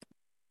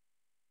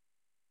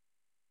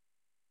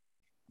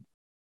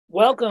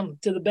Welcome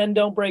to the Bend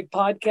Don't Break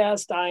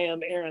podcast. I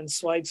am Aaron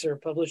Schweitzer,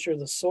 publisher of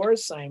The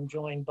Source. I am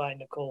joined by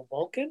Nicole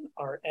Vulcan,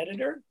 our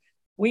editor.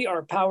 We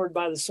are powered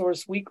by The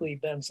Source Weekly,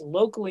 Bend's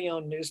locally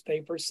owned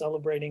newspaper,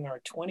 celebrating our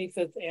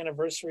 25th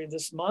anniversary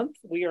this month.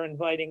 We are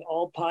inviting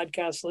all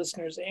podcast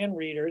listeners and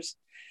readers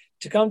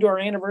to come to our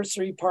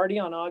anniversary party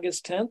on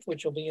August 10th,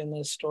 which will be in the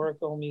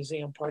Historical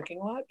Museum parking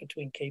lot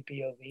between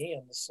KPOV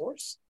and The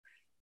Source.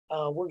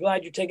 We're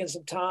glad you're taking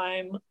some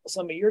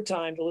of your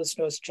time to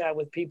listen to us chat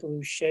with people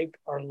who shape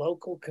our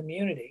local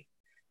community.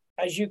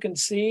 As you can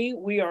see,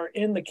 we are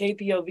in the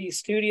KPOV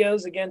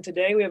studios again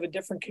today. We have a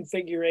different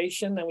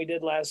configuration than we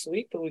did last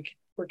week, but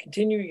we're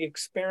continuing to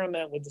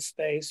experiment with the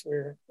space.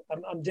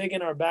 I'm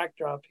digging our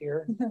backdrop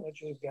here,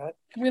 which we've got.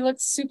 We look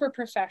super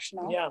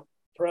professional. Yeah,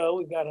 pro.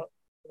 We've got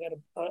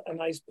a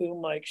nice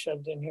boom mic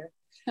shoved in here.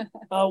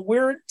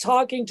 We're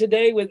talking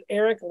today with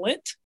Eric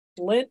Lint.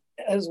 Lint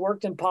has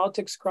worked in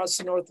politics across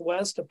the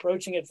Northwest,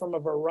 approaching it from a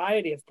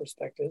variety of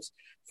perspectives,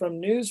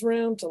 from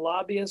newsroom to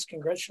lobbyist,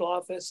 congressional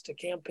office to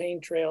campaign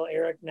trail.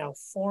 Eric now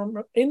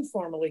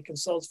informally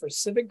consults for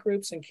civic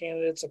groups and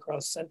candidates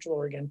across Central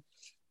Oregon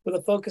with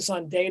a focus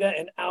on data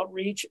and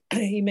outreach.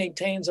 He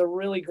maintains a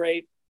really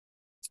great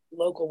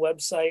local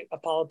website, a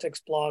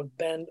politics blog,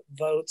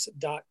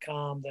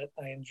 bendvotes.com, that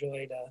I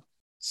enjoyed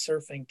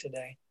surfing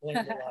today.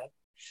 Learned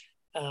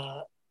a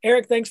lot.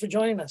 Eric, thanks for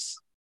joining us.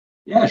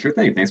 Yeah, sure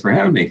thing. Thanks for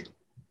having me.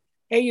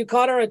 Hey, you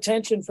caught our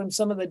attention from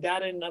some of the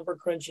data and number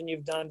crunching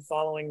you've done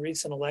following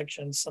recent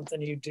elections, something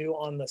you do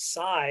on the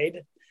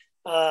side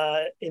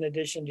in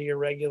addition to your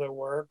regular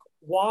work.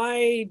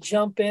 Why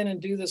jump in and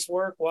do this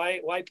work?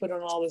 Why put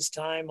on all this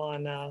time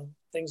on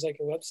things like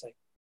your website?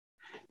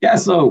 Yeah,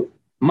 so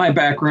my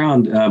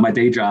background, my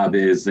day job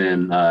is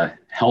in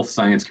health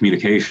science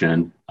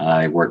communication.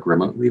 I work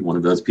remotely, one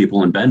of those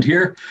people in Bend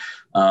here.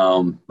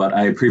 But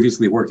I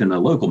previously worked in a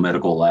local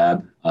medical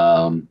lab.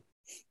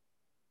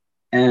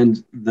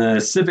 And the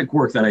civic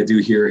work that I do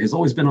here has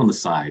always been on the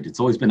side. It's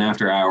always been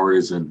after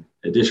hours and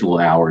additional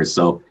hours.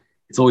 So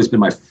it's always been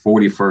my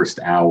 41st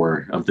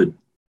hour of the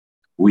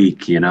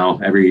week,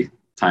 every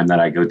time that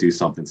I go do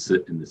something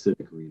in the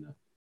civic arena.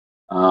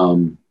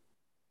 And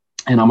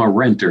I'm a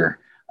renter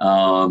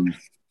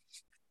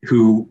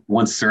who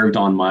once served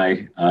on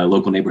my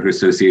local neighborhood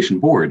association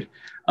board.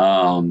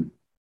 And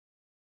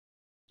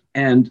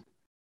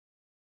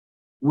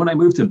when I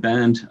moved to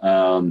Bend,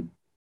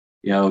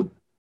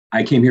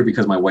 I came here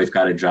because my wife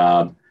got a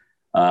job,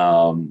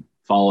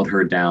 followed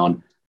her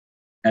down.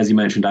 As you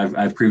mentioned,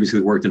 I've previously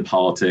worked in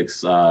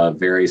politics,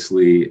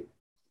 variously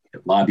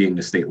lobbying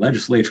the state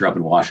legislature up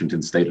in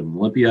Washington State and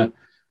Olympia.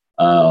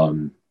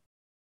 I've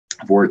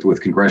worked with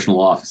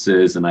congressional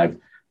offices, and I've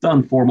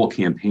done formal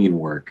campaign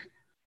work.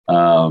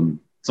 So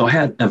I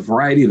had a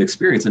variety of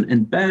experience. And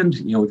in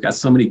Bend, we've got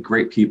so many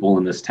great people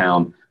in this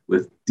town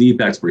with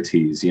deep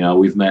expertise.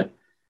 We've met,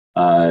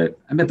 I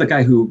met the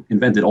guy who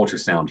invented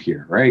ultrasound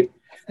here, right?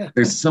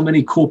 There's so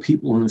many cool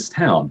people in this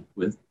town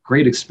with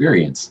great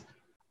experience.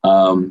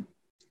 But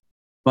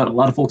a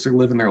lot of folks are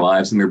living their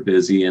lives and they're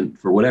busy. And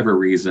for whatever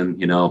reason,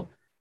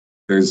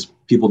 there's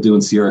people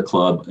doing Sierra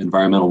Club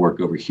environmental work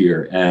over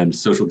here and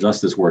social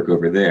justice work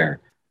over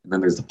there. And then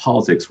there's the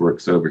politics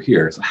works over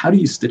here. So how do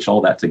you stitch all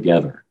that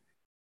together?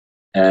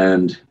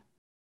 And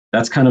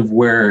that's kind of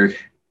where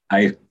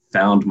I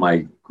found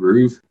my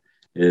groove,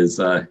 is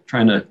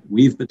trying to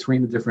weave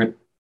between the different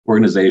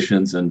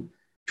organizations and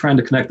trying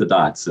to connect the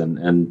dots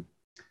and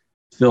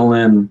fill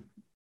in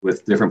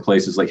with different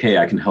places like, hey,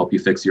 I can help you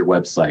fix your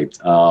website.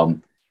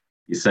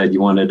 You said you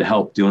wanted to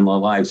help doing the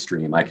live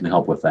stream. I can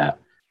help with that.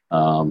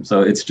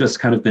 So it's just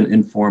kind of been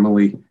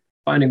informally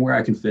finding where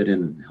I can fit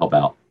in and help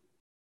out.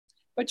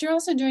 But you're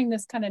also doing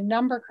this kind of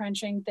number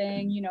crunching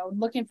thing,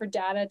 looking for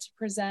data to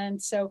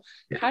present. So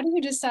How do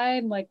you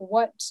decide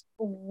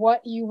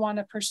what you want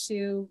to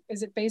pursue?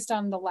 Is it based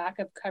on the lack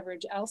of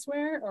coverage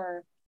elsewhere,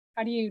 or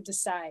how do you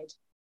decide?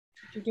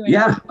 You're doing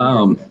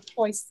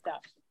choice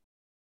stuff.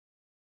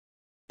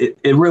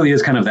 It really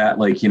is kind of that,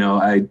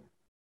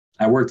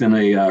 I worked in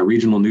a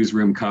regional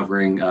newsroom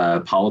covering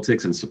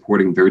politics and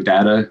supporting their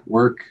data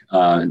work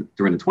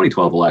during the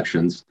 2012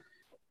 elections.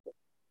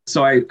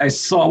 So I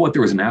saw what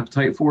there was an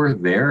appetite for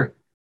there,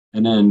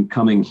 and then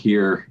coming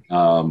here,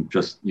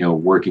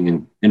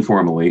 working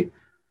informally.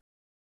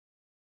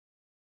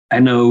 I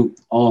know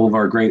all of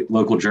our great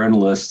local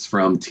journalists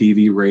from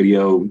TV,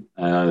 radio,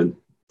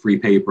 free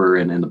paper,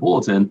 and the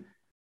Bulletin.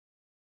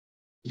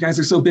 You guys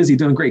are so busy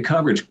doing great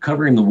coverage,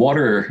 covering the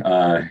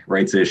water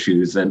rights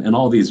issues and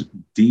all these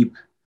deep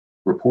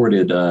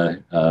reported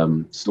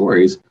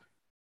stories.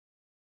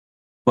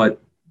 But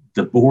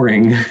the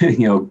boring,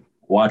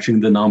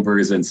 watching the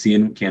numbers and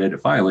seeing candidate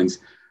filings,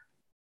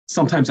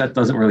 sometimes that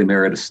doesn't really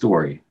merit a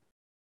story.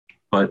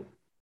 But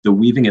the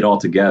weaving it all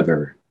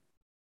together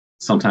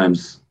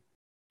sometimes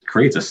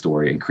creates a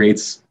story and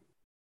creates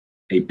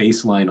a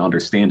baseline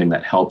understanding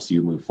that helps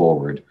you move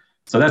forward.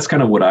 So that's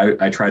kind of what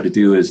I try to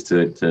do, is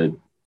to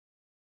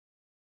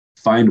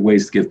find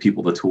ways to give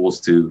people the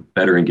tools to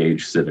better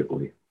engage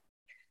civically.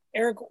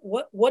 Eric,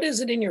 what is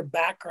it in your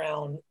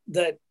background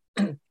that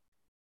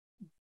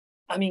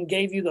I mean,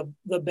 gave you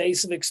the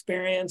base of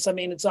experience? I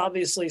mean, it's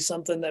obviously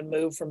something that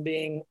moved from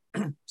being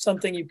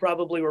something you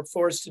probably were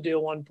forced to do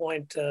at one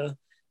point to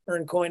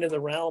earn coin of the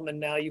realm, and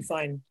now you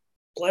find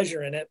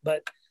pleasure in it.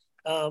 But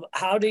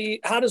how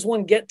does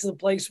one get to the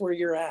place where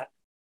you're at?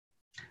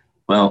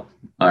 Well,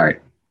 all right,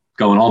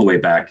 going all the way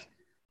back,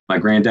 my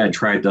granddad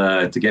tried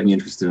to get me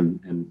interested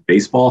in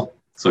baseball,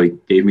 so he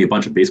gave me a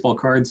bunch of baseball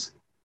cards.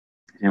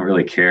 I didn't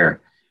really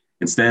care.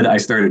 Instead, I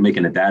started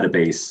making a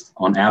database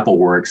on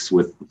AppleWorks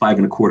with 5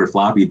 1/4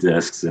 floppy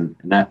disks, and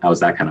that I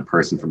was that kind of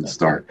person from the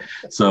start.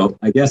 So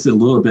I guess a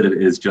little bit of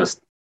it is just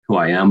who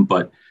I am,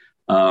 but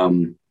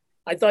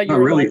I thought you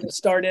were really about to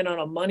start in on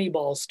a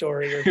Moneyball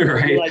story, or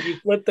right. Like you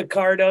flipped the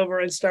card over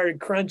and started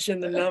crunching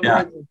the numbers.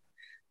 Yeah.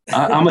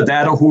 I'm a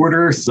data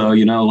hoarder, so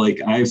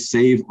like I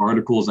save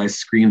articles, I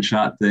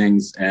screenshot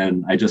things,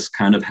 and I just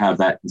kind of have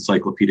that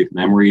encyclopedic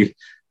memory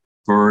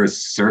for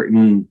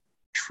certain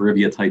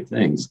trivia type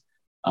things.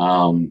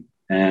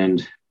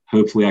 And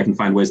hopefully I can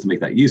find ways to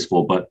make that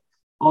useful. But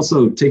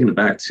also taking it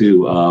back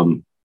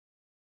to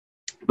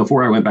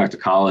before I went back to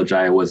college,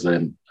 I was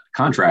a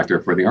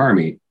contractor for the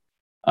Army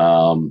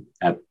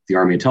at the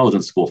Army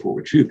Intelligence School,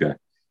 Fort Huachuca.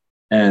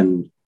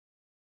 And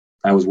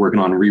I was working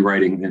on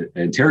rewriting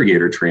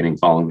interrogator training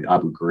following the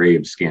Abu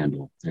Ghraib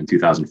scandal in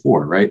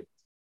 2004, right?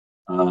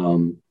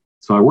 So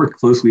I worked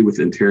closely with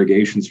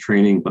interrogations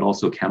training, but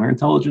also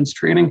counterintelligence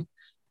training.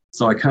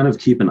 So I kind of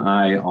keep an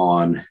eye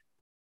on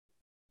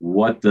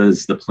what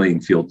does the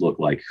playing field look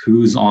like?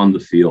 Who's on the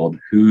field?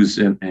 Who's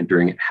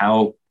entering it?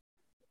 How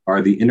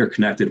are the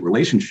interconnected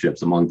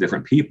relationships among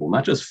different people,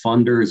 not just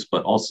funders,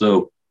 but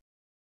also,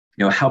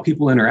 how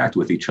people interact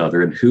with each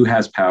other and who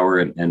has power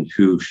and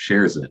who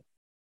shares it.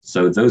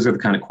 So those are the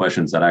kind of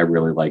questions that I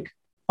really like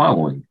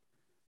following.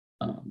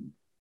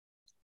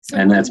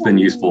 And that's been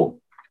useful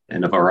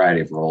in a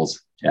variety of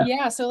roles.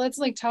 Yeah. So let's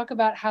talk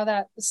about how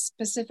that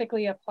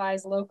specifically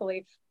applies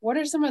locally. What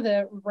are some of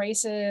the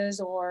races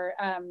or,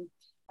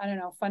 I don't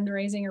know,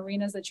 fundraising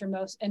arenas that you're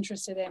most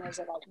interested in? Is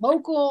it like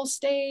local,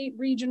 state,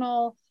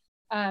 regional?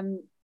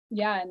 And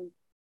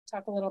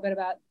talk a little bit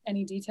about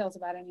any details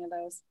about any of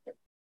those.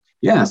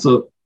 Yeah.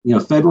 So,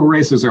 federal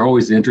races are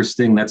always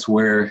interesting. That's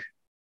where,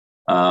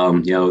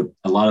 a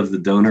lot of the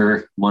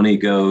donor money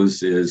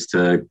goes is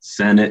to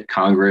Senate,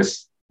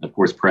 Congress, of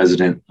course,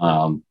 president,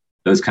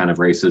 those kind of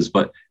races.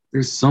 But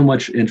there's so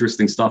much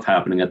interesting stuff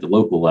happening at the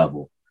local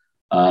level.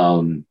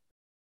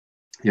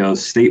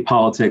 State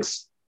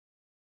politics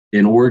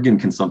in Oregon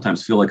can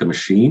sometimes feel like a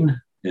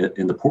machine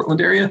in the Portland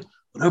area.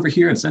 But over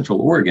here in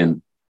Central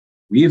Oregon,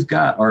 we've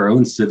got our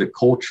own civic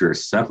culture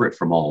separate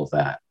from all of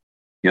that.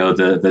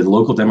 The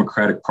local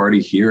Democratic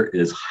Party here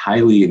is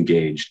highly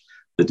engaged.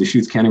 The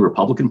Deschutes County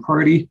Republican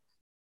Party,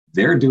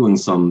 they're doing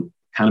some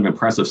kind of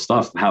impressive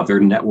stuff, how they're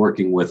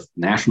networking with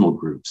national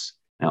groups.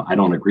 Now, I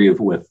don't agree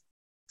with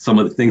some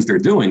of the things they're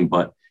doing,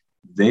 but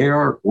they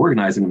are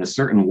organizing in a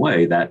certain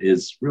way that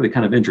is really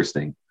kind of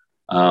interesting.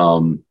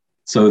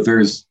 So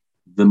there's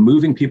the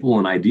moving people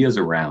and ideas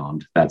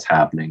around that's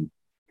happening,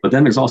 but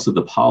then there's also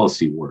the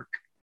policy work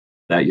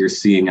that you're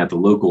seeing at the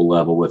local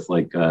level with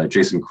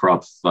Jason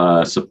Krupp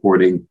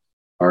supporting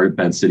our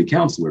Bend city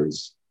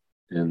councilors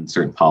in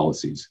certain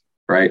policies,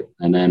 right?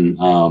 And then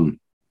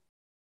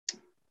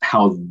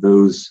how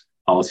those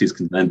policies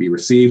can then be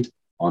received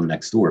on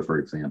Nextdoor, for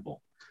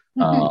example.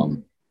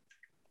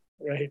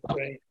 Right.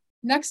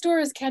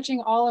 Nextdoor is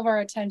catching all of our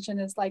attention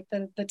as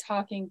the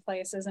talking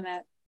place, isn't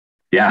it?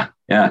 Yeah.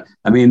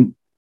 I mean,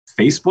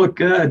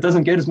 Facebook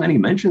doesn't get as many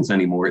mentions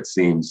anymore, it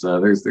seems.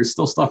 There's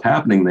still stuff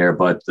happening there,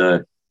 but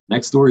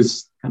Nextdoor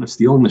is kind of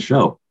stealing the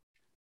show.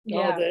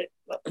 Yeah.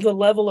 The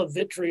level of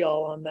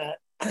vitriol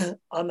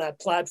on that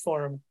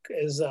platform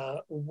is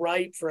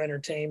ripe for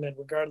entertainment,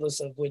 regardless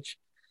of which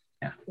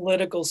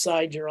political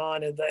side you're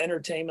on. And the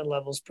entertainment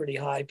level is pretty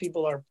high.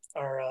 People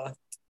are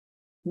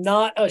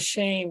not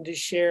ashamed to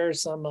share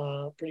some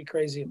pretty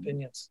crazy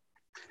opinions.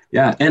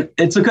 Yeah, and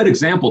it's a good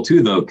example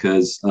too, though,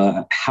 because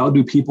how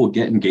do people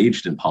get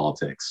engaged in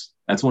politics?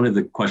 That's one of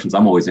the questions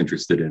I'm always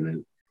interested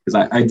in,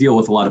 because I deal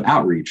with a lot of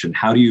outreach, and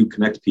how do you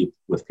connect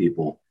with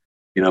people?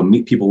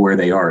 Meet people where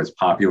they are, is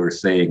popular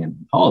saying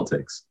in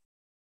politics.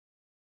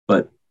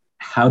 But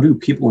how do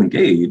people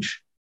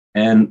engage?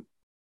 And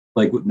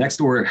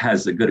Nextdoor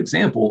has a good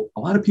example.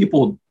 A lot of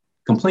people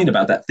complain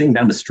about that thing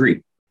down the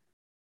street,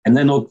 and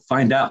then they'll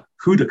find out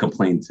who to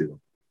complain to.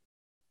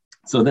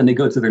 So then they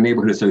go to their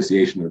neighborhood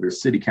association or their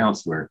city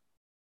councilor,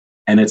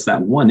 and it's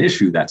that one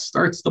issue that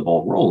starts the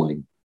ball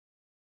rolling.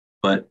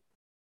 But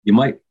you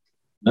might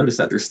notice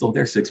that they're still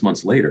there 6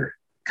 months later,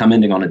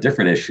 commenting on a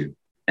different issue,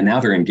 and now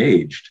they're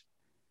engaged.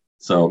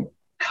 So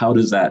how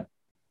does that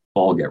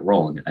ball get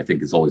rolling? I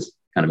think is always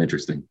kind of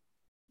interesting.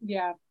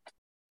 Yeah.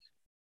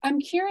 I'm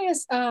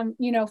curious,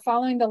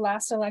 following the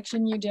last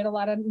election, you did a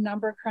lot of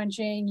number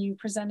crunching, you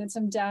presented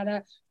some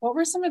data. What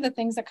were some of the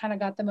things that kind of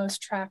got the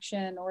most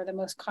traction or the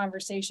most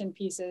conversation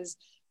pieces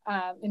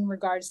in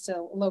regards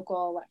to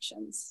local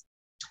elections?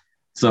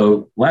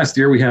 So last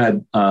year we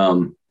had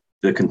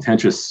the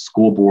contentious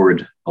school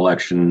board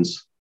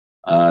elections.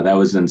 That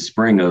was in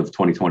spring of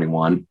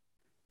 2021.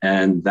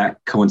 And that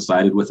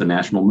coincided with a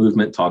national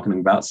movement talking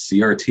about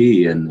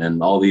CRT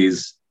and all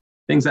these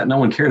things that no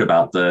one cared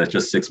about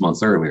just 6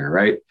 months earlier,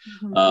 right?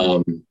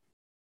 Mm-hmm.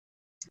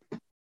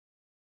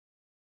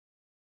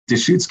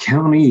 Deschutes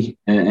County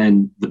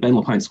and the Ben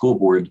Lapine School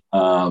Board,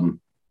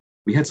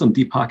 we had some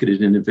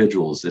deep-pocketed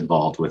individuals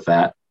involved with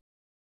that.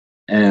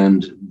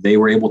 And they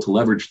were able to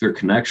leverage their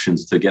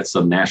connections to get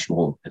some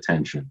national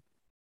attention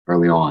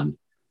early on.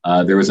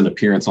 There was an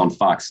appearance on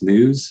Fox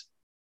News,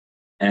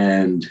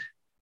 and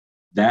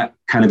that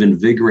kind of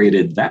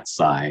invigorated that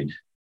side.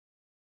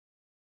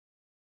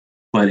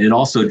 But it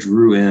also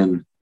drew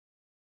in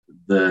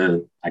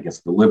the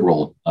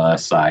liberal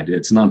side.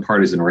 It's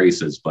nonpartisan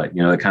races, but,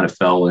 it kind of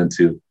fell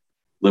into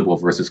liberal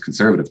versus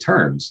conservative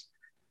terms.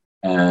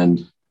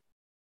 And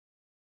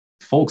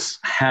folks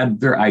had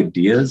their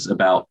ideas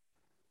about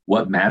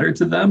what mattered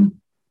to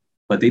them,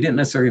 but they didn't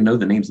necessarily know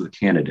the names of the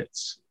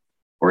candidates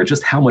or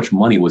just how much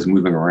money was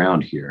moving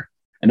around here.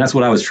 And that's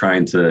what I was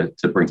trying to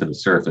bring to the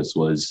surface,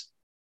 was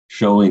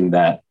showing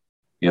that,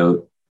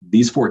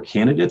 these 4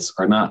 candidates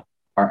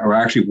are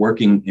actually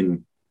working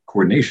in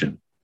coordination.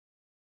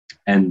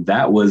 And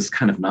that was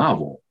kind of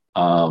novel.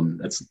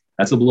 That's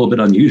a little bit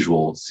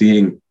unusual,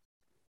 seeing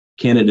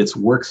candidates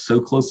work so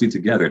closely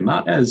together,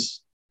 not as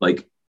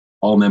like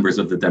all members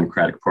of the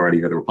Democratic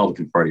Party or the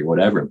Republican Party or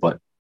whatever, but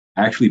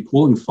actually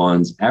pooling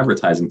funds,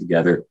 advertising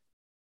together.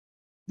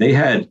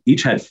 They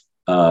each had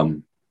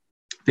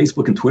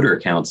Facebook and Twitter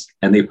accounts,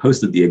 and they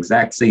posted the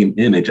exact same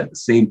image at the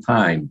same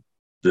time,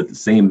 the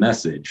same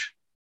message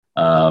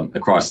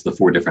across the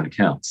 4 different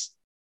accounts.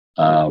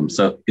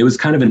 So it was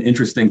kind of an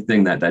interesting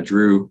thing that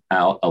drew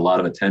out a lot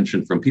of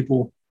attention from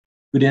people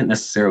who didn't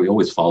necessarily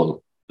always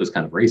follow those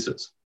kind of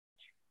races.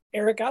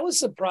 Eric, I was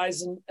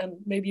surprised, and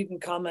maybe you can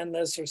comment on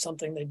this or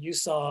something that you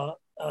saw,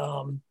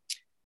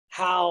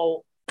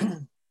 how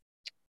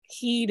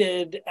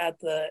heated at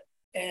the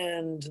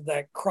end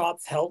that crop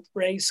health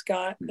race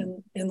got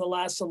in the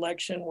last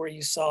election, where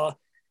you saw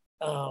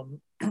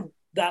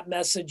that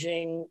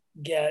messaging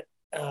get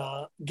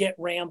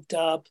ramped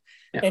up.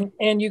 Yeah.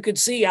 And you could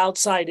see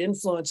outside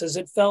influences.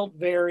 It felt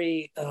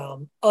very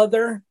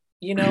other,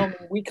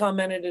 we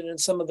commented it in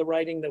some of the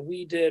writing that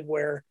we did,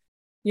 where,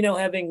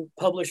 having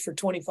published for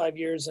 25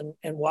 years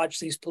and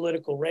watched these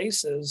political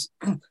races,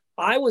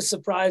 I was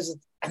surprised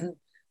at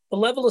the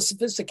level of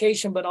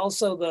sophistication, but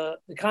also the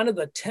kind of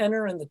the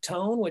tenor and the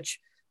tone, which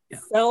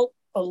felt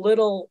a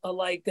little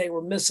like they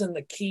were missing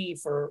the key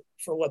for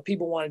what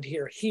people wanted to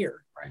hear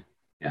here. Right.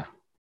 Yeah.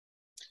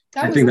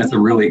 I think that's a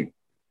really,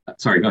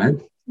 sorry, go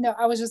ahead. No,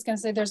 I was just going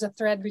to say there's a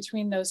thread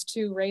between those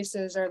 2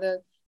 races,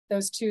 or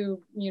those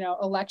 2,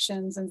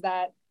 elections, and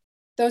that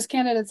those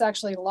candidates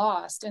actually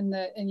lost in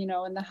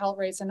the health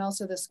race, and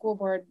also the school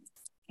board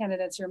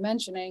candidates you're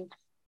mentioning.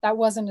 That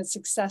wasn't a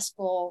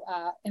successful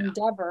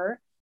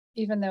endeavor,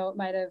 even though it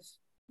might have,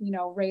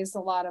 raised a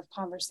lot of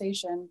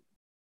conversation.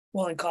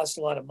 Well, and cost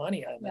a lot of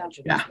money, I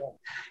imagine. Yeah,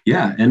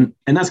 yeah, and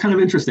that's kind of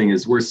interesting,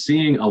 is we're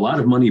seeing a lot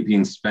of money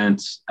being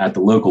spent at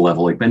the local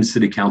level. Like Bend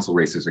City Council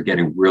races are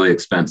getting really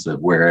expensive,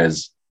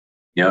 whereas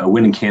a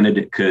winning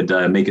candidate could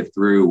make it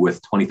through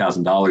with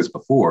 $20,000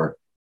 before.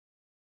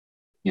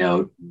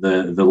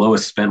 The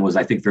lowest spent was,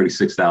 I think,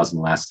 $36,000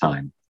 last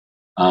time,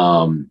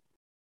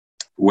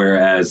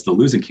 whereas the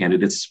losing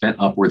candidates spent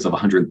upwards of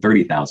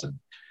 $130,000.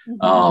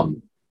 Mm-hmm.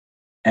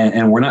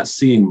 And we're not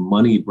seeing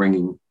money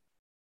bringing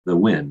the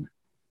win.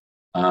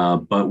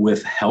 But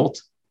with health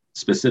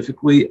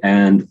specifically,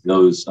 and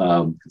those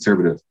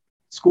conservative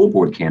school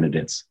board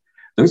candidates,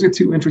 those are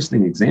 2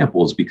 interesting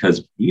examples,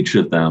 because each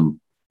of them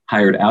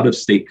hired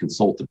out-of-state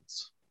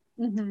consultants.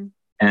 Mm-hmm.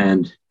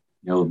 And,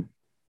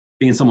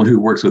 being someone who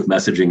works with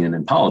messaging and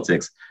in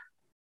politics,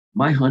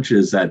 my hunch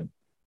is that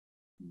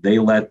they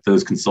let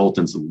those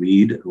consultants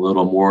lead a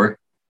little more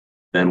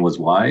than was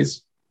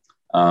wise.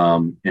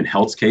 In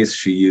Health's case,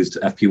 she used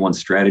FP1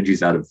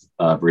 strategies out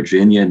of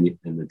Virginia and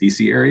in the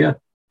DC area.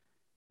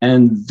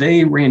 And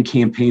they ran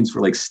campaigns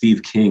for like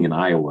Steve King in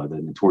Iowa,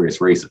 the notorious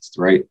racist,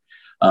 right?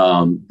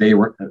 They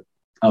were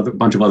a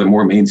bunch of other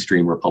more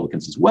mainstream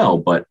Republicans as well,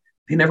 but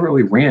they never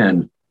really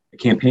ran a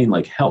campaign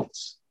like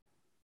Health's.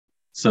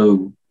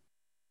 So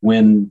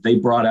when they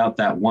brought out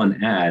that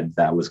one ad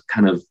that was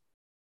kind of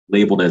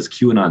labeled as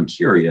QAnon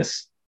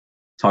curious,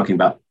 talking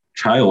about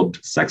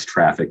child sex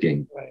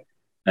trafficking, right,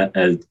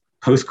 a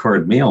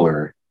postcard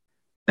mailer,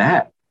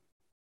 that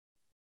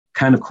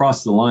kind of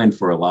crossed the line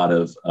for a lot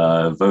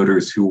of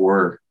voters who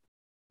were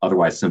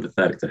otherwise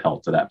sympathetic to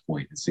Health to that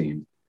point, it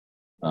seemed.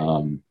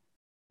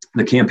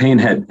 The campaign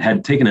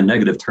had taken a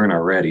negative turn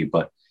already,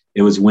 but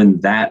it was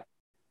when that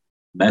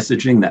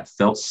messaging that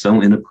felt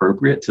so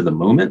inappropriate to the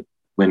moment,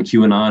 when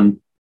QAnon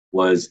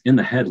was in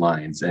the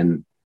headlines,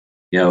 and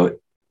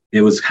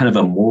it was kind of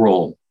a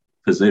moral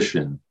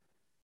position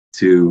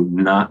to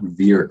not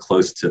veer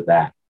close to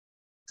that,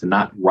 to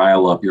not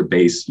rile up your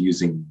base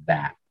using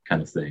that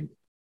kind of thing.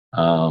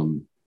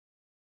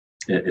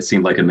 It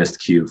seemed like a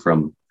missed cue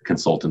from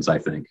consultants, I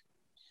think.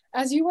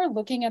 As you were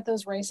looking at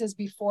those races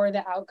before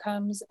the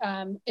outcomes,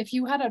 if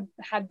you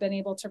had been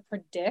able to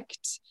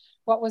predict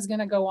what was going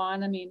to go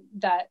on? I mean,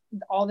 that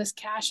all this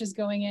cash is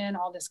going in,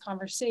 all this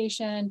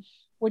conversation.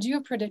 Would you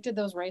have predicted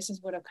those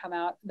races would have come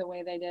out the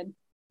way they did?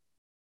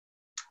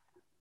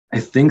 I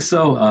think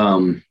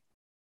so.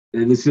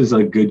 This is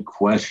a good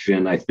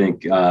question, I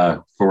think,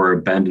 for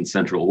Bend and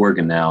Central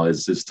Oregon now,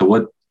 is to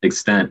what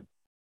extent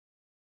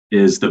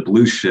is the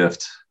blue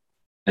shift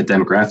a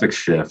demographic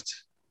shift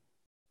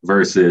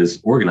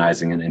versus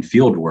organizing and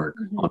field work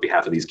on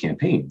behalf of these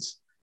campaigns?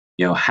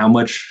 How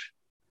much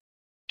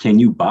can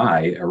you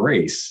buy a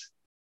race?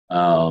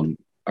 Are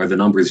the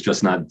numbers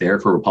just not there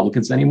for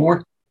Republicans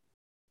anymore?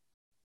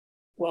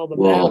 Well,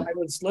 map, I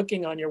was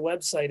looking on your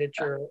website at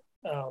your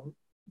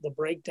the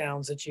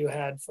breakdowns that you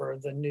had for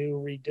the new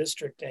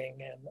redistricting,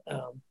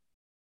 and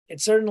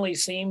it certainly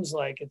seems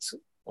like it's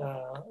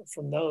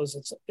from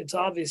those. It's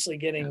obviously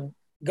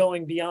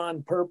going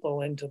beyond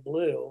purple into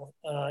blue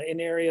in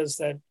areas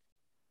that,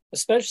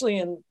 especially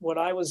in what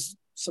I was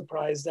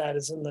surprised at,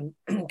 is in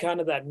the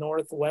kind of that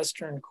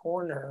northwestern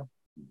corner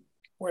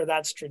where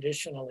that's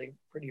traditionally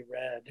pretty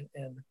red,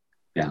 and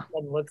it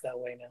doesn't look that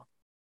way now.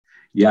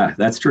 Yeah,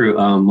 that's true.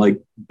 Like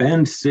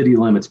Bend city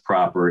limits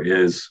proper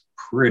is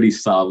pretty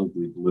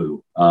solidly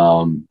blue.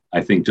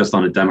 I think just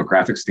on a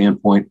demographic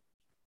standpoint,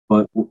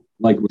 but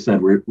like we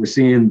said, we're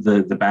seeing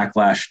the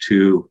backlash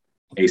to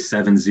a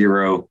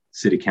 7-0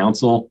 city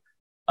council,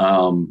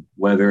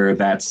 whether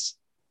that's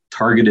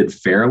targeted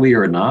fairly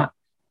or not.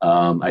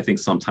 I think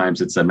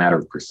sometimes it's a matter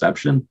of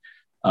perception.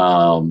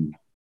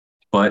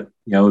 But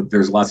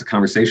there's lots of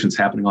conversations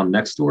happening on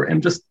Nextdoor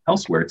and just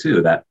elsewhere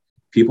too, that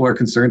people are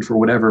concerned for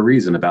whatever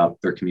reason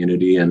about their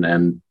community,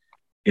 and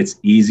it's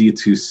easy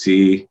to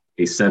see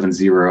a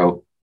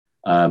 7-0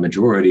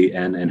 majority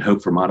and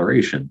hope for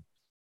moderation.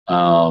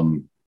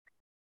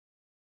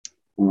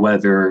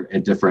 Whether a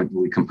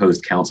differently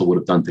composed council would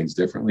have done things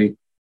differently,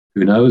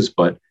 who knows?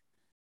 But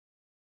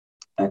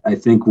I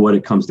think what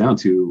it comes down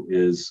to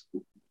is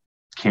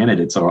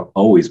candidates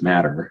always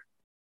matter.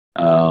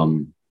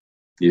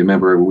 You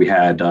remember we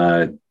had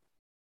a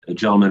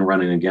gentleman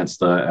running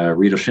against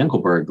Rita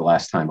Schenkelberg the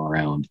last time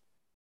around,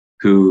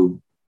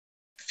 who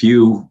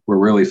few were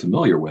really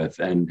familiar with,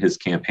 and his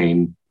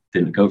campaign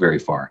didn't go very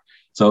far.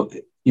 So,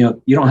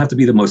 you don't have to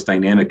be the most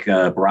dynamic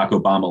Barack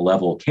Obama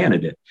level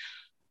candidate,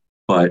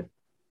 but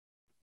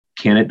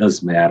candidate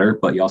does matter.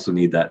 But you also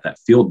need that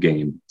field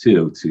game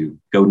too, to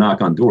go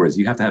knock on doors.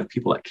 You have to have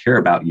people that care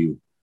about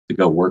you to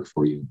go work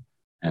for you,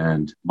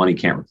 and money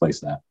can't replace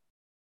that.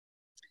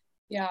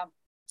 Yeah.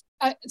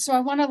 So I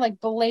want to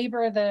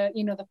belabor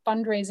the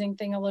fundraising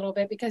thing a little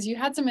bit, because you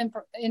had some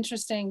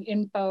interesting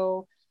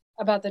info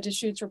about the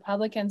Deschutes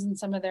Republicans and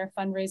some of their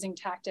fundraising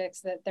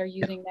tactics that they're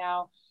using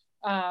now.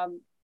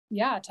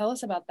 Tell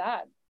us about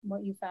that,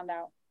 what you found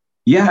out.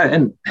 Yeah,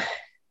 and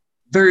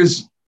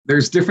there's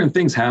different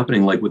things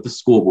happening, like with the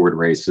school board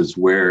races,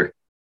 where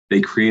they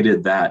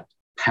created that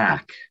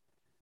PAC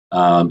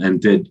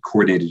and did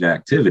coordinated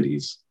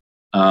activities.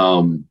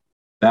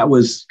 That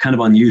was kind of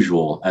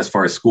unusual as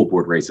far as school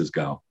board races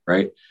go,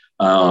 right?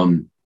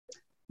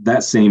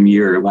 That same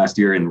year, last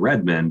year in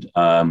Redmond,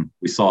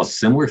 we saw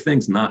similar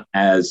things, not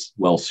as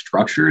well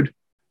structured,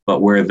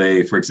 but where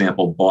they, for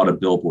example, bought a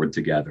billboard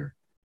together.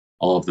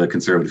 All of the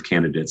conservative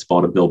candidates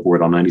bought a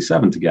billboard on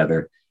 97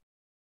 together.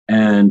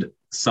 And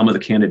some of the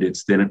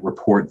candidates didn't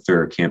report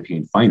their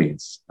campaign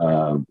finance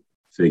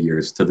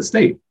figures to the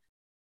state.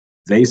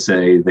 They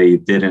say they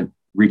didn't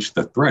reach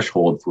the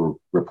threshold for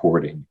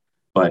reporting.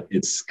 But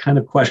it's kind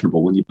of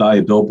questionable when you buy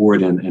a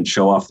billboard and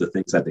show off the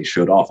things that they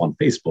showed off on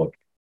Facebook.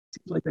 It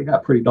seems like they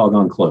got pretty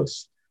doggone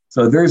close.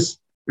 So there's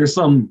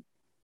some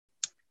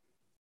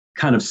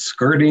kind of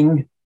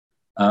skirting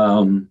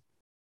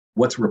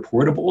what's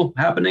reportable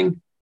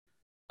happening.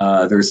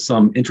 There's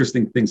some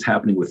interesting things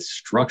happening with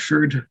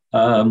structured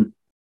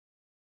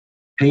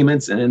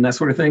payments and that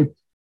sort of thing.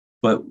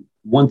 But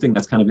one thing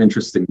that's kind of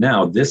interesting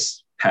now,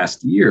 this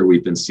past year,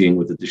 we've been seeing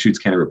with the Deschutes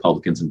County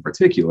Republicans in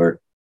particular,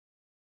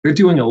 they're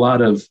doing a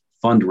lot of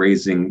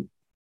fundraising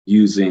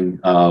using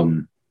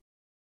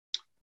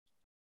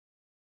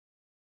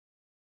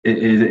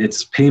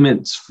it's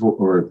payments for,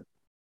 or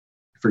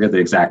I forget the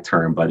exact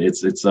term, but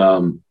it's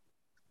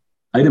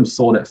items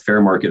sold at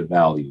fair market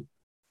value.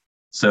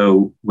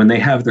 So when they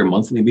have their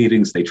monthly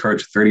meetings, they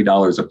charge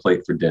 $30 a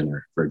plate for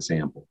dinner, for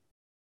example.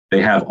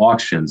 They have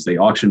auctions. They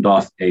auctioned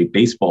off a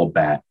baseball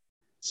bat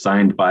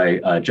signed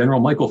by General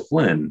Michael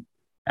Flynn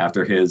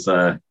after his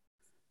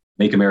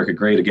Make America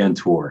Great Again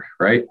tour,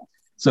 right?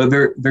 So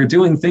they're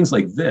doing things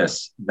like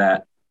this,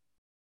 that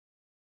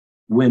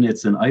when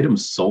it's an item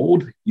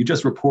sold, you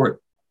just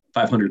report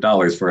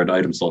 $500 for an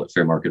item sold at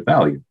fair market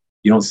value.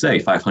 You don't say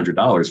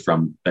 $500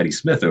 from Betty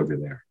Smith over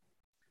there.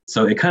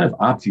 So it kind of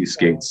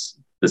obfuscates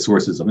the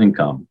sources of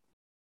income.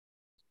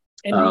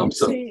 And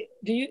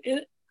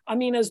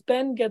as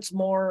Ben gets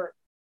more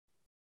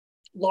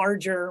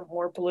larger,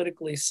 more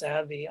politically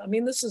savvy, I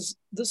mean,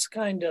 these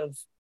kind of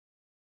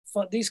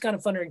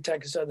fundraising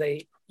tactics, are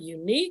they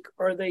unique,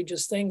 or are they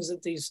just things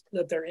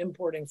that they're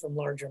importing from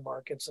larger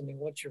markets? I mean,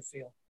 what's your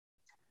feel?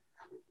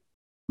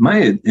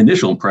 My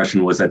initial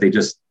impression was that they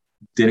just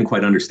didn't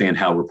quite understand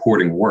how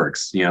reporting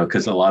works,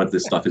 because a lot of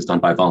this stuff is done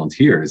by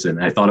volunteers.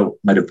 And I thought it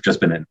might have just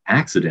been an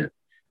accident,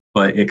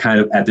 but it kind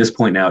of, at this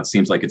point now, it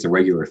seems like it's a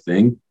regular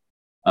thing.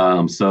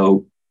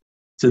 So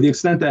to the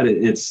extent that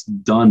it's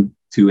done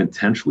to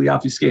intentionally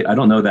obfuscate, I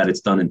don't know that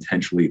it's done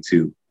intentionally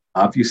to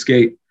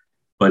obfuscate,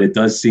 but it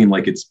does seem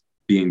like it's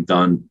being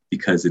done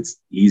because it's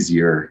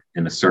easier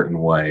in a certain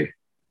way.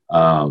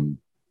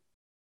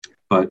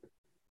 But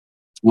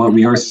what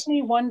we are... makes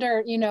me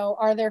wonder,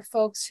 are there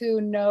folks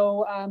who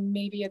know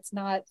maybe it's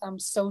not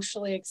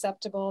socially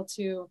acceptable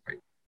to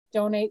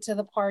donate to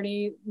the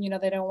party?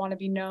 They don't want to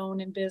be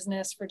known in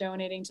business for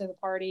donating to the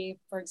party,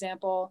 for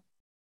example,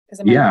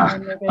 because it might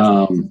harm their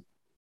business.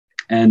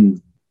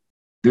 And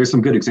there's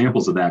some good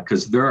examples of that,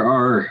 because there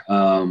are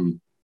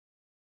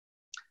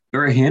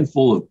a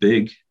handful of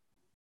big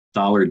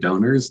dollar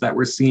donors that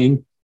we're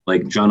seeing,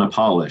 like Jonna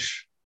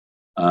Polish,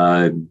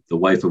 the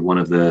wife of one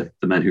of the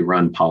men who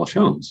run Polish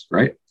Homes,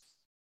 right?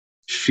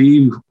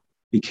 She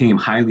became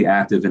highly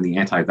active in the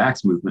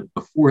anti-vax movement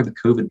before the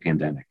COVID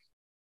pandemic.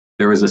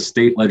 There was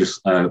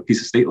a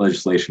piece of state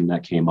legislation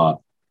that came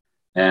up,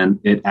 and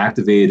it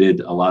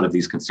activated a lot of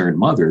these concerned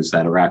mothers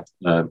that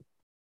are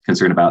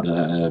concerned about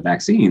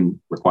vaccine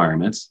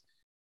requirements.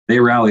 They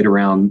rallied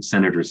around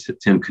Senator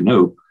Tim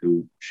Knopp,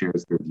 who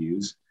shares their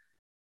views,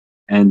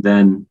 and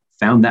then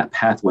found that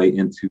pathway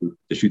into the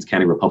Deschutes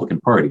County Republican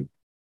Party.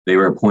 They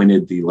were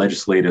appointed the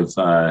legislative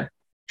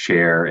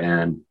chair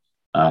and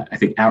I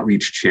think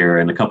outreach chair,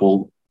 and a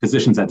couple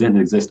positions that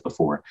didn't exist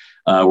before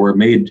were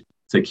made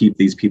to keep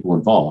these people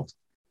involved.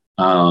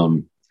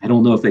 I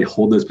don't know if they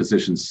hold those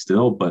positions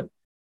still, but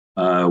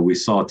we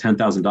saw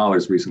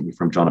 $10,000 recently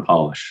from Jonna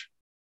Polish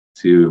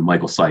to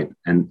Michael Sipe,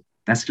 and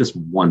that's just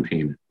one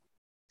payment.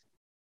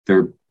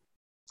 They're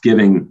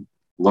giving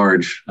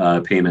large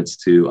payments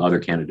to other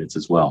candidates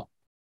as well.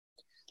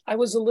 I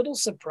was a little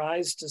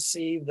surprised to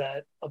see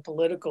that a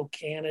political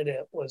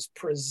candidate was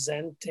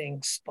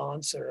presenting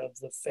sponsor of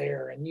the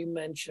fair. And you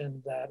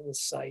mentioned that with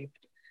Sipe.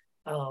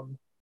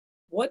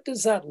 What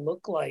does that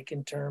look like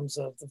in terms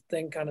of the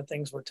kind of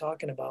things we're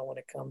talking about when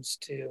it comes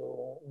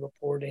to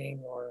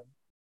reporting? Or,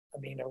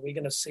 are we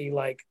going to see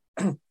like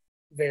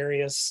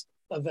various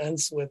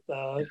events with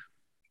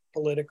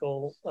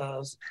political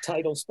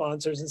title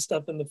sponsors and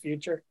stuff in the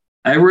future?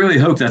 I really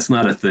hope that's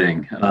not a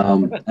thing.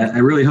 I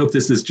really hope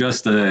this is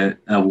just a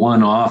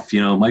one-off.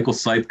 Michael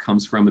Sipe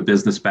comes from a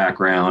business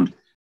background.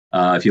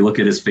 If you look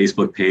at his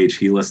Facebook page,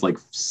 he lists like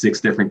 6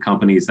 different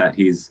companies that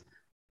he's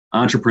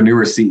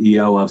entrepreneur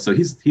CEO of. So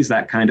he's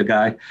that kind of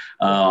guy,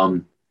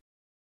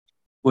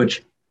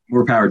 which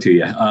more power to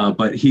you.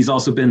 But he's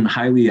also been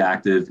highly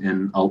active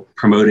in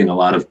promoting a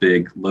lot of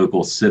big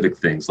local civic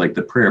things like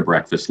the prayer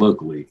breakfast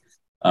locally,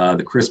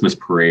 the Christmas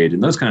parade,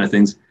 and those kind of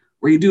things,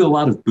 where you do a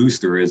lot of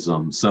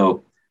boosterism.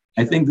 So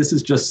I think this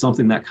is just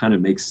something that kind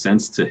of makes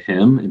sense to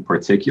him in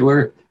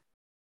particular.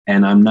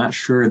 And I'm not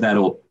sure that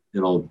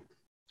it'll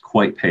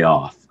quite pay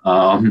off.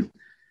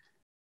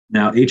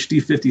 Now,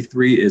 HD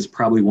 53 is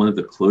probably one of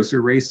the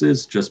closer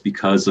races just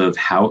because of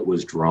how it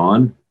was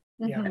drawn.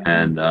 Mm-hmm.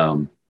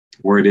 And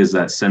where it is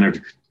that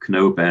Senator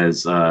Knopp,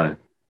 as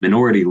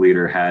minority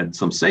leader, had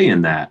some say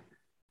in that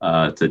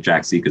to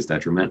Jack Zika's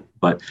detriment.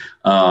 But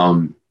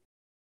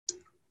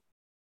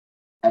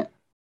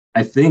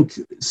I think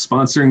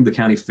sponsoring the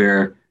county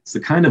fair is the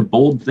kind of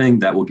bold thing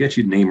that will get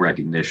you name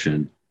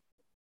recognition,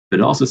 but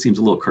it also seems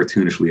a little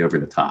cartoonishly over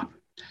the top.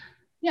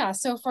 Yeah,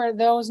 so for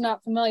those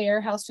not familiar,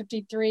 House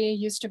 53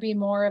 used to be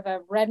more of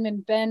a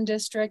Redmond Bend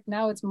district.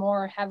 Now it's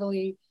more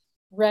heavily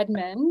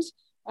Redmond,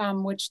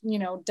 which,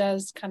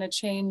 does kind of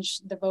change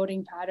the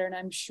voting pattern,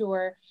 I'm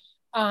sure.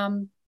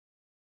 Do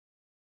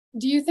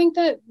you think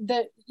that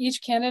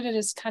each candidate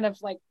is kind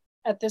of like,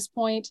 at this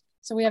point,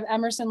 so we have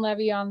Emerson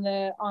Levy on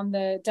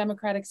the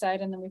Democratic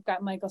side, and then we've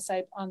got Michael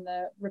Sipe on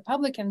the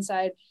Republican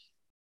side.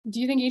 Do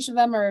you think each of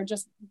them are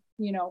just,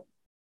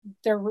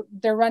 they're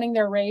running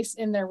their race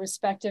in their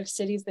respective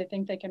cities they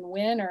think they can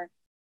win, or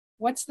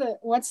what's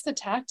the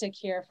tactic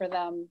here for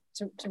them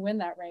to win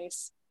that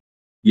race?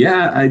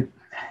 Yeah,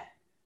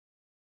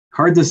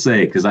 hard to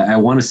say, because I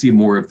want to see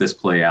more of this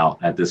play out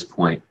at this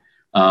point.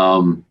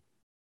 This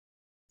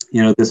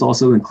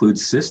also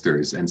includes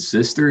Sisters, and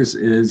Sisters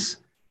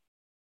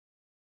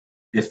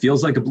it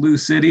feels like a blue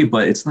city,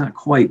 but it's not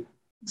quite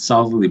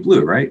solidly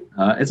blue, right?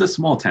 It's a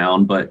small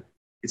town, but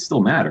it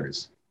still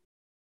matters.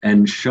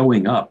 And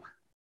showing up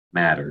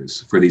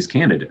matters for these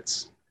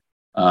candidates.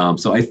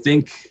 So I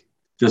think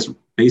just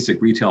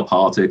basic retail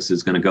politics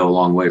is going to go a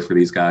long way for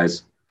these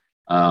guys.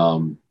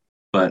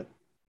 But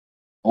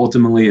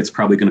ultimately, it's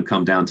probably going to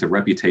come down to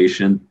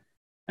reputation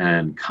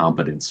and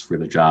competence for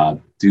the job.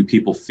 Do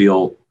people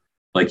feel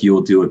like you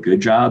will do a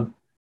good job?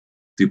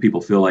 Do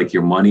people feel like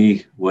your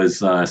money was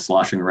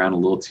sloshing around a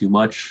little too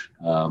much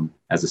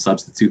as a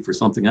substitute for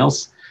something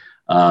else?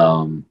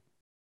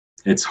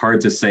 It's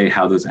hard to say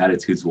how those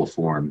attitudes will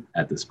form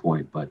at this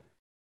point, but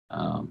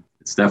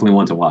it's definitely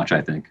one to watch,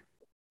 I think.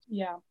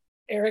 Yeah.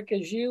 Eric,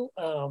 as you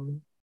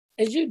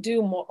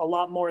do a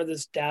lot more of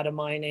this data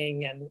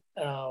mining and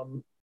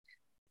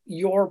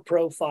your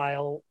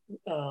profile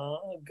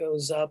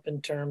goes up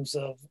in terms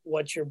of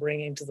what you're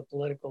bringing to the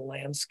political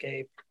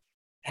landscape.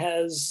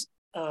 Has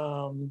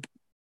that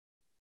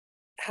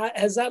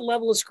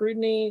level of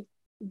scrutiny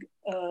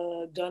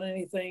done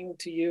anything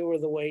to you or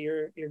the way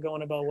you're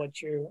going about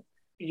what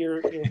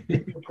your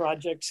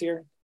projects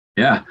here?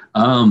 Yeah.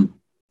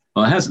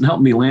 Well, it hasn't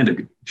helped me land a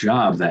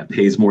job that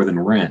pays more than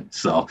rent.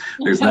 So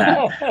there's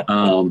that.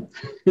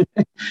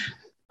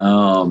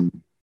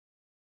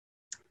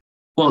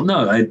 Well,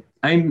 no,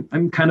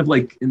 I'm kind of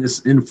like in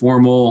this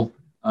informal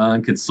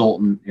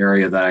consultant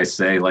area that I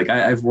say, like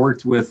I've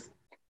worked with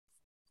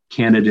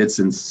candidates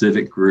in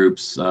civic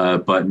groups,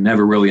 but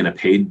never really in a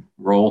paid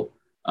role.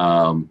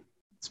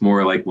 It's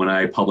more like when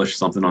I publish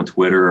something on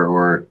Twitter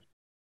or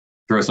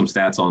throw some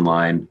stats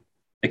online,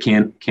 a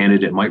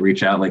candidate might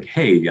reach out like,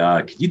 hey,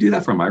 can you do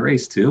that for my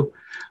race too?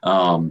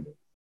 So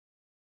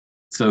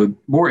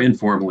more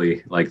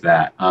informally like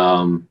that.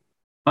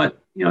 But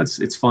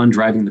it's fun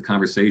driving the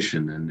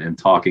conversation and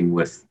talking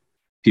with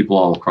people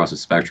all across the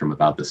spectrum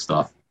about this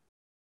stuff.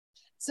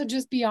 So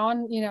just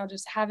beyond,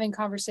 just having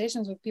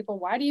conversations with people,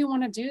 why do you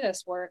want to do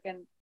this work?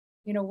 And,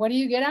 what do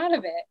you get out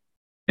of it?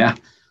 Yeah.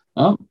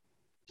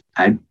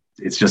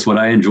 It's just what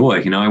I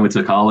enjoy. I went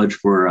to college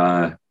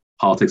for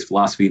politics,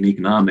 philosophy, and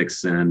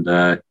economics. And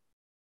like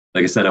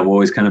I said, I've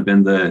always kind of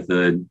been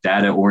the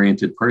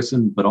data-oriented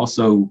person, but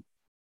also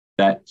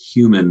that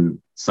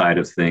human side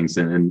of things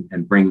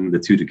and bringing the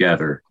two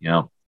together,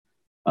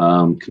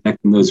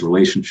 connecting those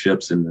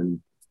relationships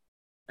and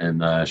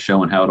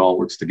showing how it all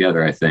works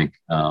together. I think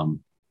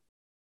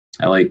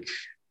I like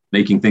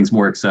making things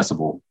more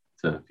accessible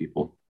to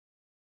people.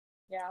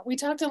 Yeah, we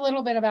talked a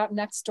little bit about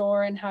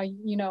Nextdoor and how,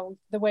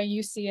 the way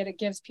you see it, it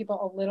gives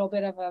people a little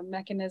bit of a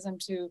mechanism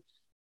to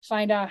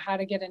find out how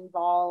to get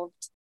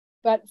involved.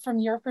 But from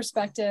your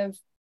perspective,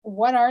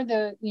 what are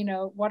the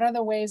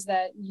ways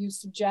that you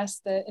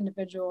suggest that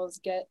individuals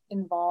get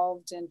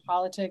involved in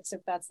politics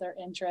if that's their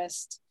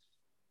interest?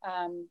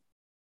 Yeah.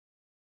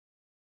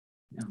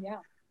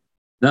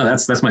 No,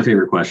 that's my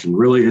favorite question.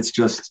 Really, it's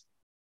just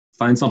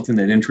find something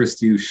that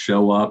interests you,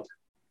 show up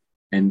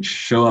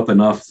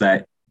enough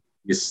that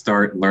you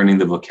start learning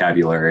the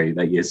vocabulary,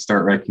 that you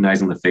start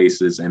recognizing the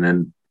faces, and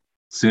then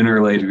sooner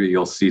or later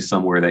you'll see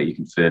somewhere that you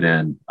can fit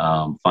in.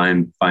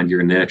 Find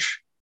your niche.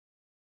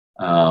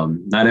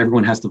 Not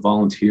everyone has to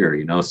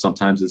volunteer.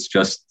 Sometimes it's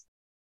just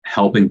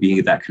helping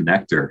be that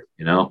connector.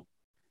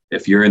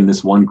 If you're in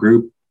this one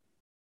group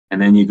and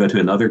then you go to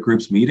another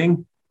group's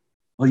meeting,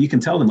 well, you can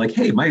tell them like,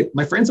 hey,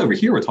 my friends over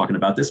here were talking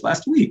about this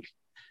last week.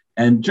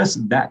 And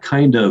just that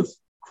kind of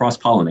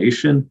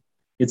cross-pollination,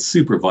 it's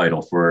super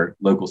vital for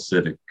local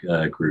civic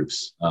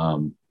groups.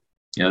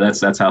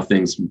 That's how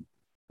things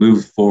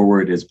move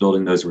forward, is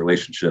building those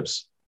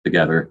relationships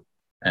together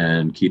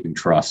and keeping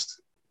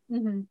trust.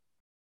 Mm-hmm.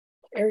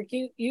 Eric,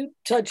 you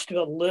touched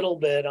a little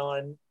bit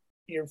on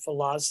your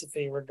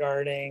philosophy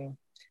regarding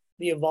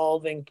the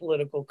evolving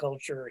political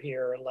culture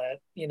here,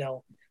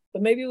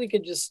 but maybe we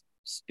could just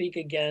speak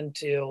again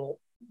to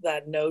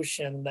that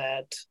notion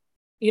that,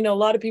 a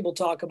lot of people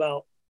talk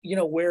about,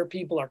 where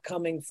people are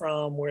coming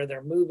from, where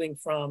they're moving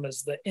from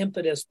as the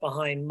impetus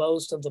behind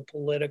most of the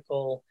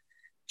political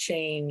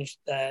change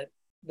that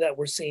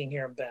we're seeing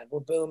here in Bend. We're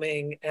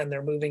booming and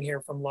they're moving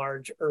here from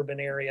large urban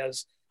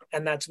areas,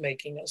 and that's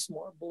making us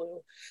more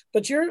blue.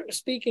 But you're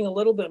speaking a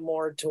little bit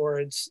more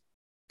towards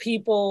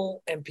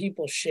people and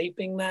people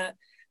shaping that.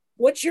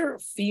 What's your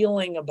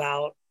feeling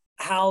about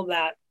how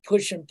that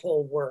push and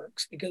pull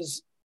works?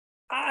 Because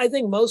I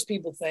think most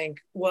people think,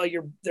 well,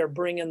 they're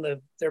bringing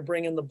the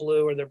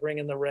blue or they're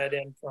bringing the red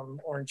in from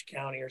Orange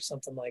County or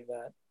something like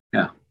that.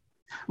 Yeah.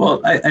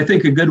 Well, I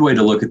think a good way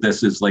to look at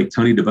this is like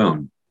Tony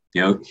DeBone.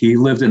 He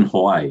lived in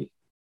Hawaii,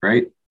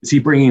 right? Is he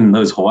bringing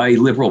those Hawaii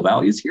liberal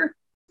values here?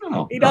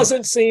 No, he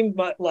doesn't seem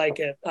like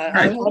it.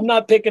 I'm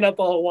not picking up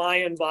a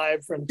Hawaiian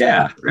vibe from Tony.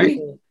 Yeah, right.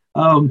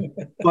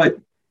 But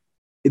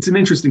it's an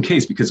interesting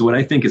case because what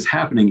I think is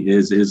happening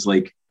is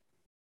like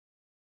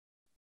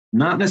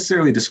not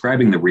necessarily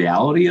describing the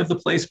reality of the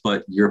place,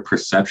 but your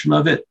perception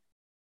of it.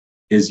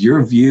 Is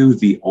your view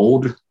the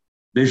old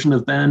vision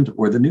of Bend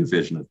or the new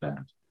vision of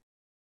Bend?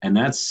 And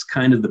that's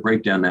kind of the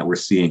breakdown that we're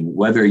seeing,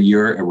 whether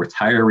you're a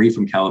retiree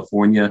from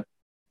California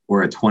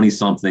or a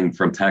 20-something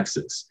from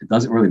Texas. It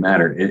doesn't really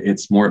matter.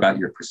 It's more about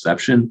your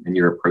perception and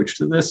your approach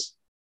to this.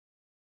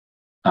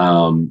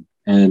 And,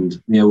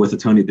 with the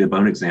Tony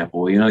DeBone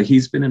example,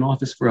 he's been in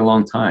office for a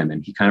long time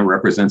and he kind of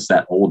represents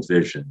that old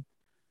vision.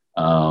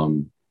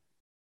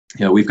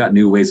 We've got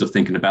new ways of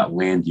thinking about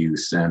land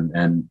use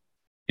and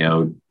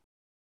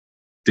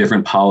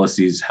different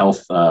policies,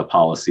 health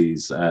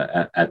policies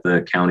at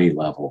the county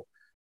level.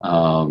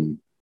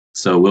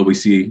 So will we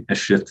see a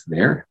shift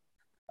there?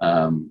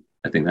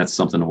 I think that's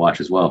something to watch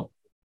as well.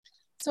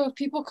 So if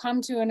people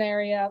come to an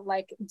area,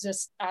 like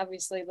just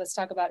obviously, let's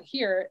talk about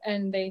here,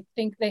 and they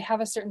think they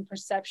have a certain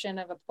perception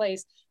of a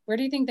place, where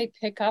do you think they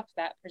pick up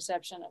that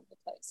perception of the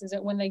place? Is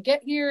it when they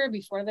get here,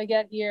 before they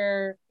get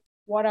here?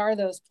 What are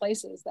those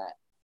places that?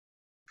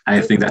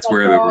 I think that's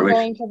where they're all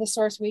going to the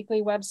Source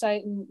Weekly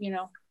website and,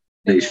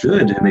 They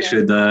should, and they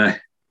should,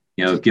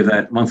 give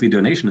that monthly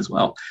donation as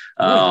well.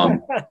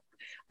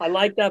 I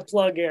like that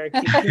plug, Eric.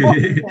 Keep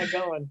that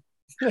going.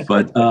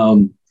 But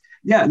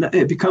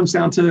it becomes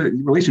down to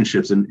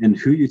relationships and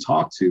who you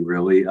talk to,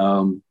 really.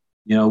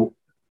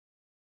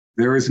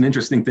 There is an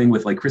interesting thing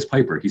with like Chris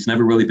Piper. He's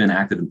never really been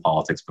active in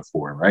politics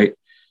before, right?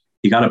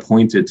 He got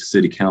appointed to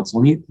city council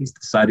and he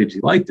decided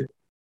he liked it,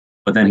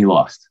 but then he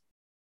lost.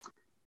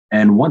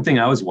 And one thing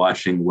I was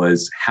watching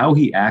was how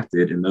he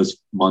acted in those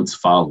months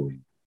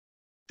following.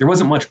 There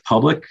wasn't much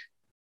public,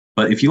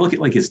 but if you look at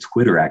like his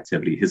Twitter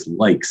activity, his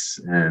likes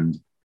and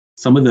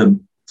some of the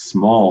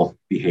small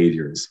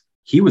behaviors,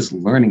 he was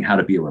learning how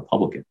to be a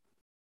Republican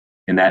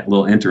in that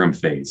little interim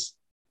phase,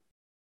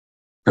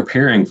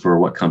 preparing for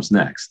what comes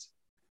next.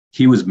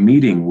 He was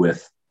meeting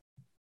with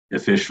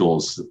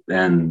officials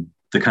and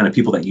the kind of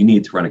people that you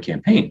need to run a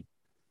campaign.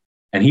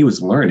 And he was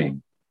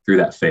learning through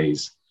that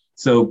phase.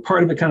 So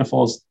part of it kind of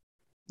falls,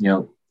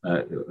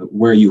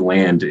 where you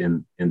land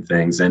in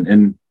things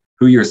and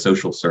who your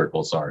social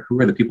circles are,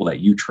 who are the people that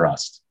you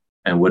trust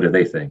and what do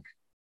they think?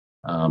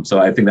 So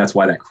I think that's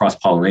why that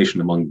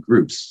cross-pollination among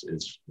groups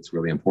is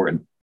really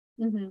important.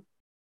 Mm-hmm.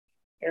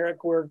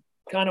 Eric, we're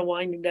kind of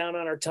winding down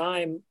on our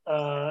time.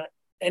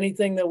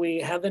 Anything that we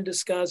haven't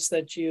discussed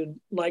that you'd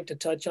like to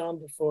touch on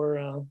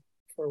before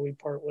we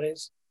part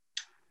ways?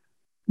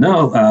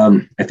 No,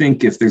 I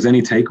think if there's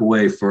any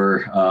takeaway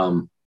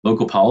for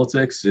local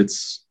politics,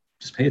 it's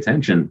just pay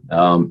attention.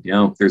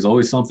 There's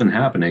always something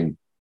happening,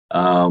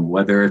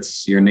 whether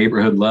it's your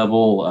neighborhood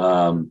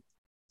level,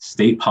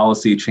 state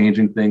policy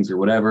changing things or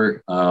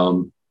whatever.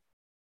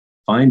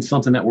 Find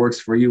something that works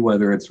for you,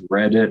 whether it's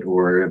Reddit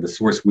or the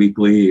Source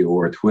Weekly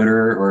or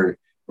Twitter or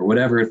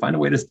whatever. Find a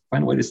way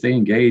to stay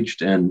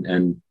engaged.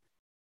 And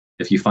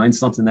if you find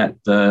something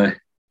that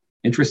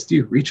interests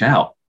you, reach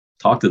out,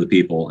 talk to the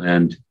people,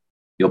 and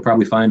you'll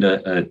probably find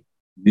a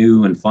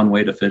new and fun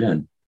way to fit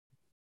in.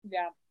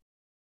 Yeah.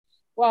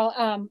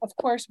 Well, of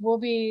course, we'll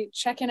be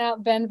checking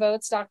out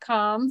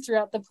benvotes.com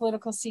throughout the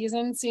political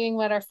season, seeing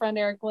what our friend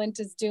Eric Lint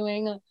is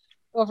doing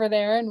over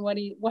there and what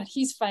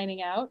he's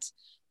finding out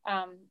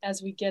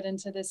as we get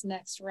into this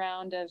next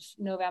round of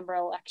November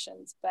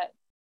elections. But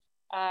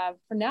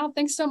for now,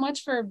 thanks so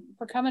much for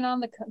coming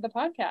on the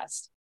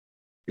podcast.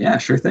 Yeah,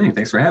 sure thing.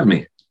 Thanks for having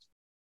me.